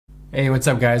Hey, what's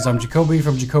up guys? I'm Jacoby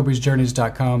from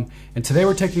JacobysJourneys.com, and today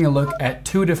we're taking a look at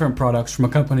two different products from a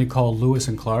company called Lewis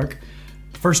 & Clark.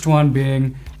 First one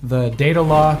being the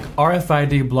Datalock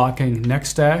RFID Blocking Neck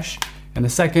Stash, and the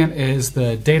second is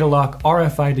the Datalock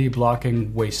RFID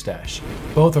Blocking Waist Stash.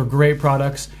 Both are great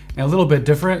products and a little bit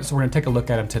different, so we're going to take a look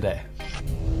at them today.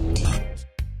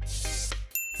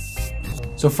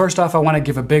 So first off, I want to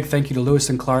give a big thank you to Lewis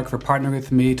 & Clark for partnering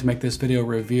with me to make this video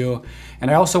review. And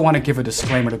I also want to give a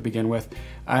disclaimer to begin with.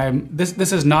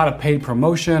 This is not a paid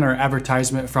promotion or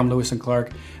advertisement from Lewis &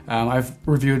 Clark. I've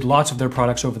reviewed lots of their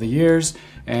products over the years,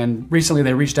 and recently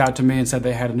they reached out to me and said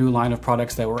they had a new line of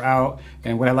products that were out,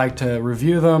 and would I like to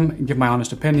review them and give my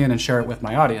honest opinion and share it with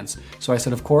my audience. So I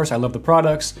said, of course, I love the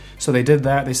products. So they did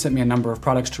that. They sent me a number of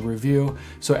products to review.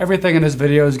 So everything in this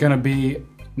video is going to be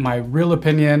my real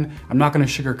opinion. I'm not going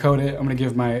to sugarcoat it. I'm going to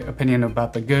give my opinion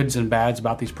about the goods and bads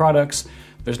about these products.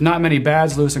 There's not many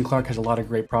bads. Lewis & Clark has a lot of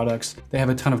great products. They have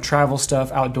a ton of travel stuff,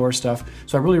 outdoor stuff,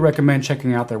 so I really recommend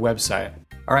checking out their website.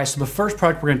 All right, so the first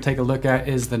product we're going to take a look at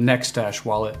is the Neck Stash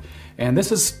wallet. And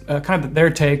this is kind of their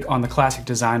take on the classic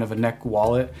design of a neck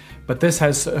wallet, but this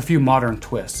has a few modern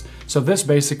twists. So this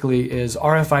basically is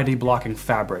RFID blocking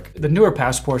fabric. The newer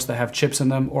passports that have chips in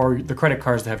them, or the credit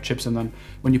cards that have chips in them,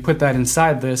 when you put that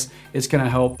inside this, it's going to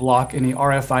help block any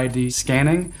RFID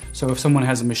scanning. So if someone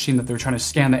has a machine that they're trying to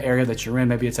scan the area that you're in,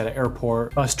 maybe it's at an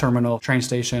airport, bus terminal, train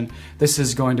station, this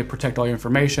is going to protect all your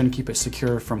information, keep it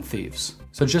secure from thieves.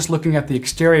 So just looking at the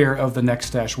exterior of the Neck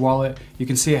Stash wallet, you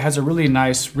can see it has a really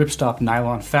nice ripstop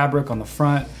nylon fabric on the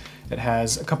front. It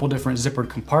has a couple different zippered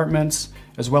compartments,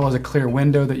 as well as a clear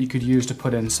window that you could use to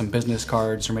put in some business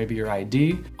cards or maybe your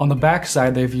ID. On the back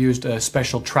side, they've used a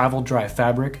special travel dry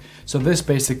fabric. So this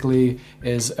basically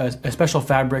is a special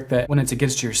fabric that when it's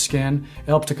against your skin, it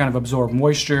helps to kind of absorb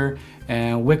moisture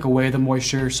and wick away the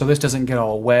moisture, so this doesn't get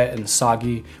all wet and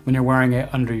soggy when you're wearing it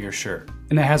under your shirt.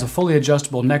 And it has a fully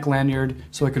adjustable neck lanyard,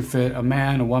 so it can fit a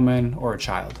man, a woman, or a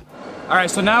child. All right,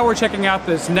 so now we're checking out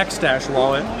this Neck Stash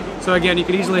wallet. So again, you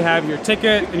can easily have your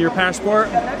ticket and your passport,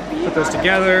 put those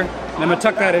together, and I'm gonna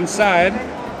tuck that inside,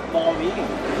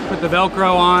 put the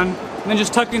Velcro on, and then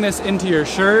just tucking this into your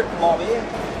shirt.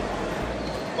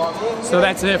 So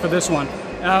that's it for this one.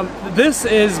 This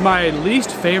is my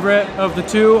least favorite of the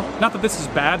two. Not that this is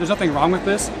bad, there's nothing wrong with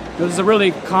this. This is a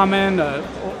really common,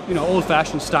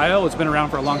 old-fashioned style. It's been around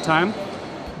for a long time.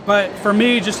 But for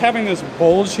me, just having this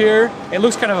bulge here, it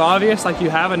looks kind of obvious, like you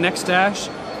have a neck stash.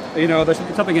 There's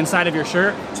something inside of your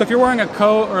shirt. So if you're wearing a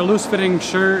coat or a loose-fitting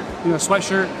shirt,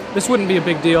 sweatshirt, this wouldn't be a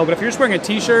big deal. But if you're just wearing a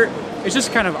t-shirt, it's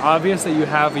just kind of obvious that you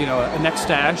have, a neck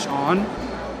stash on.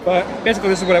 But basically,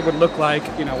 this is what it would look like,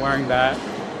 wearing that.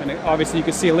 And obviously, you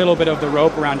can see a little bit of the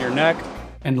rope around your neck.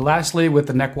 And lastly, with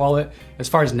the neck wallet, as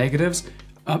far as negatives,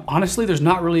 honestly, there's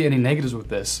not really any negatives with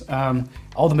this.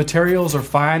 All the materials are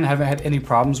fine. I haven't had any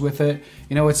problems with it.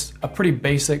 It's a pretty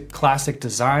basic, classic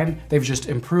design. They've just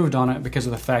improved on it because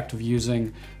of the fact of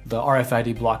using the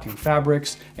RFID blocking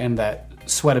fabrics and that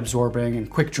sweat absorbing and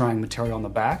quick drying material on the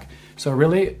back. So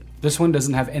really, this one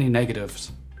doesn't have any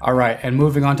negatives. All right, and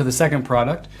moving on to the second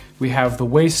product, we have the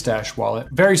Waist Stash wallet.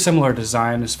 Very similar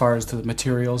design as far as to the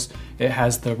materials. It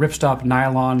has the ripstop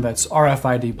nylon that's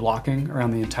RFID blocking around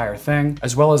the entire thing,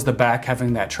 as well as the back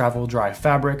having that travel dry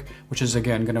fabric, which is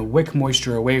again gonna wick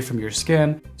moisture away from your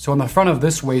skin. So on the front of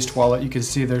this waist wallet, you can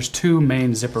see there's two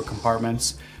main zipper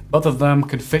compartments. Both of them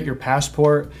could fit your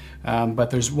passport, but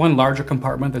there's one larger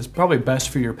compartment that's probably best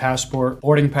for your passport,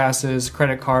 boarding passes,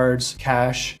 credit cards,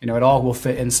 cash, it all will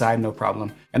fit inside, no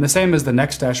problem. And the same as the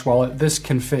Neck Stash wallet, this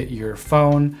can fit your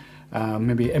phone,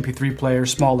 maybe MP3 player,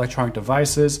 small electronic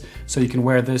devices, so you can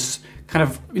wear this kind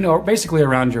of, basically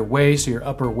around your waist or your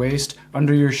upper waist,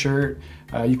 under your shirt.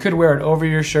 You could wear it over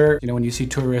your shirt. When you see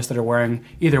tourists that are wearing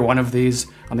either one of these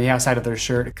on the outside of their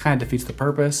shirt, it kind of defeats the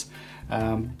purpose.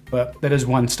 But that is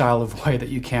one style of way that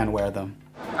you can wear them.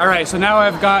 All right, so now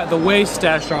I've got the Waist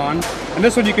Stash on, and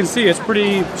this one you can see it's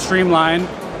pretty streamlined.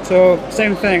 So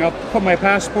same thing, I'll put my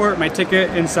passport, my ticket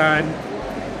inside.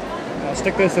 I'll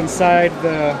stick this inside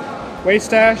the Waist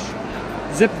Stash,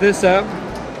 zip this up,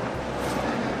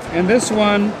 and this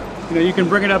one, you can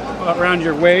bring it up around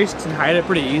your waist and hide it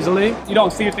pretty easily. You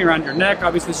don't see anything around your neck,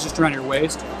 obviously it's just around your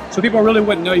waist. So people really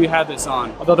wouldn't know you had this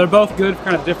on. Although they're both good for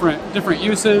kind of different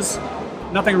uses.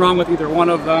 Nothing wrong with either one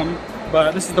of them,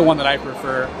 but this is the one that I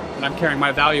prefer when I'm carrying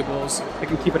my valuables. I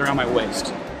can keep it around my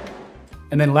waist.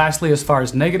 And then lastly, as far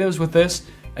as negatives with this,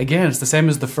 again, it's the same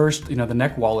as the first, the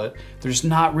neck wallet. There's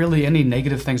not really any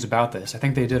negative things about this. I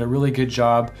think they did a really good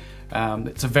job.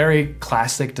 It's a very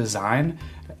classic design.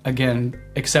 Again,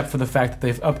 except for the fact that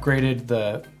they've upgraded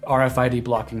the RFID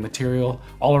blocking material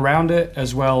all around it,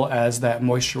 as well as that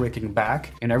moisture wicking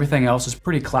back, and everything else is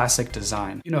pretty classic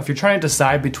design. You know, if you're trying to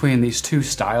decide between these two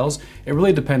styles, it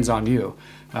really depends on you.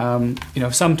 You know,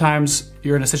 sometimes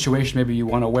you're in a situation, maybe you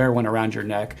want to wear one around your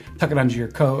neck, tuck it under your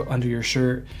coat, under your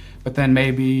shirt, but then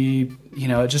maybe, you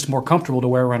know, it's just more comfortable to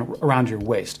wear around your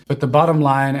waist. But the bottom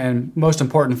line and most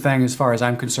important thing as far as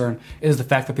I'm concerned is the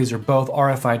fact that these are both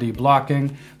RFID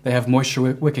blocking. They have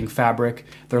moisture wicking fabric.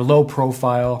 They're low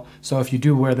profile. So if you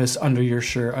do wear this under your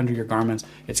shirt, under your garments,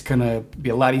 it's gonna be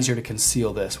a lot easier to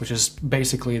conceal this, which is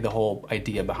basically the whole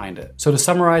idea behind it. So to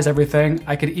summarize everything,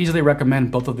 I could easily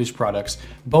recommend both of these products.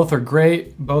 Both are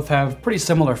great. Both have pretty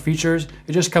similar features.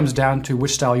 It just comes down to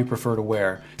which style you prefer to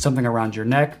wear. Something around your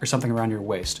neck or something around your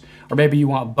waist. Or maybe you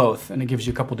want both, and it gives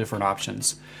you a couple different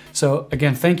options. So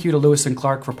again, thank you to Lewis &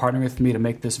 Clark for partnering with me to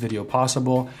make this video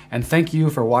possible, and thank you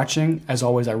for watching. As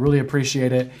always, I really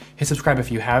appreciate it. Hit subscribe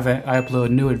if you haven't. I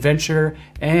upload new adventure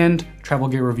and travel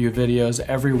gear review videos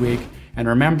every week. And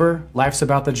remember, life's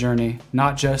about the journey,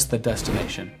 not just the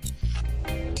destination.